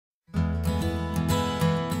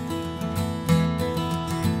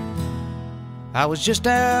I was just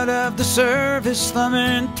out of the service,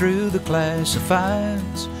 thumbing through the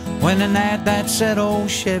classifieds, when an ad that said old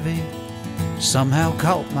Chevy somehow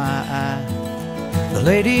caught my eye. The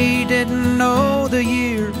lady didn't know the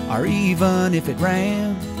year or even if it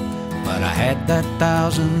ran, but I had that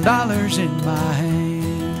 $1,000 in my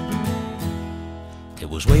hand. It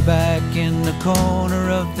was way back in the corner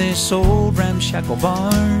of this old ramshackle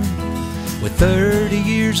barn, with 30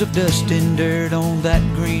 years of dust and dirt on that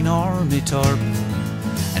green army tarp.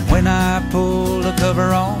 And when I pulled the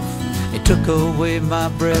cover off, it took away my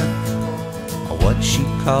breath. What she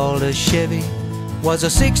called a Chevy was a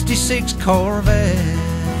 '66 Corvette.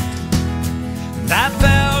 And I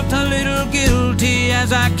felt a little guilty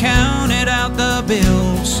as I counted out the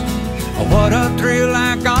bills. What a thrill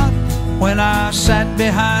I got when I sat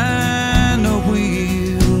behind the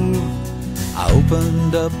wheel. I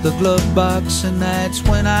opened up the glove box and that's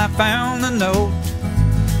when I found the note.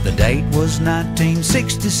 The date was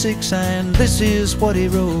 1966 and this is what he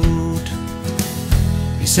wrote.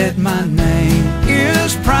 He said, "My name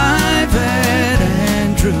is Private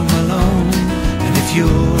Malone, and if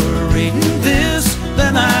you're reading this,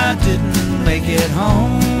 then I didn't make it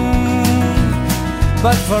home.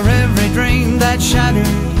 But for every dream that shattered,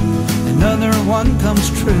 another one comes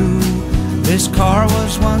true. This car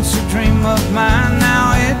was once a dream of mine,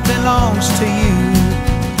 now it belongs to you.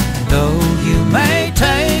 Though you may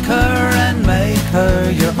take her and make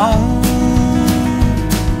her your own,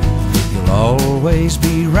 you'll always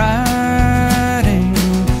be riding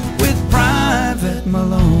with Private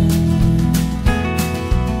Malone."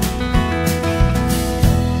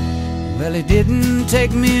 Well, it didn't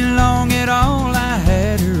take me long at all, I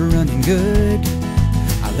had her running good.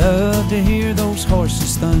 I love to hear those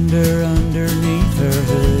horses thunder underneath her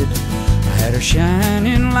hood. I had her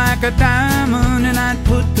shining like a diamond and I'd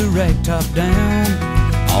put the rag top down.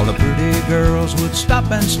 All the pretty girls would stop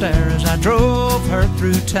and stare as I drove her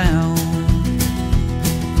through town.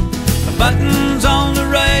 The buttons on the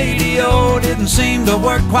radio didn't seem to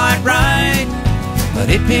work quite right, but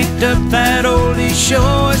it picked up that oldie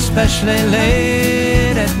show, especially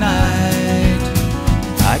late at night.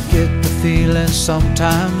 I get the feeling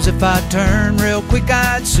sometimes if I turn real quick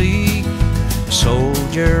I'd see a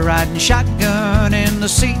soldier riding shotgun in the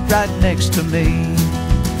seat right next to me.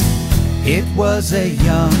 It was a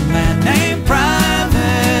young man named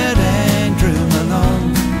Private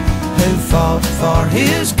Malone who fought for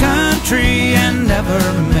his country and never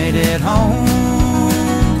made it home.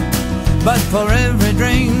 But for every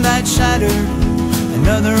dream that shattered,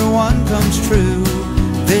 another one comes true.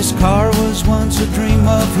 This car was once a dream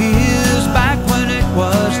of his back when it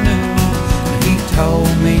was new. He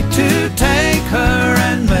told me to take her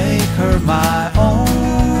and make her my own,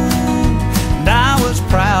 and I was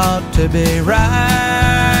proud to be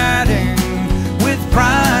riding with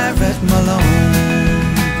Private Malone.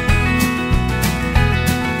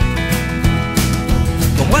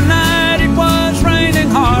 But one night it was raining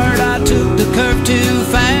hard, I took the curve too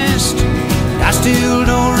fast. I still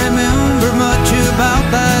don't remember much about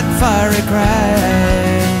that fiery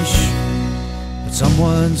crash, but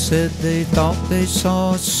someone said they thought they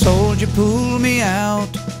saw a soldier pull me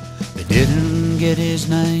out. They didn't get his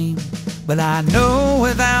name, but I know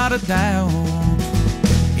without a doubt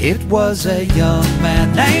it was a young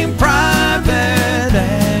man named Private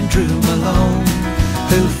Malone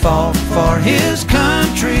who fought for his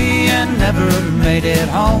country and never made it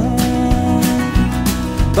home.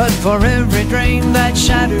 But for every dream that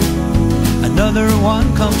shattered, another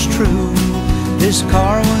one comes true. This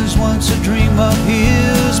car was once a dream of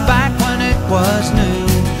his back when it was new.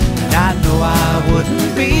 And I know I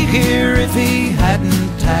wouldn't be here if he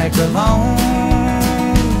hadn't tagged along.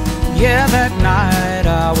 Yeah, that night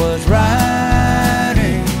I was riding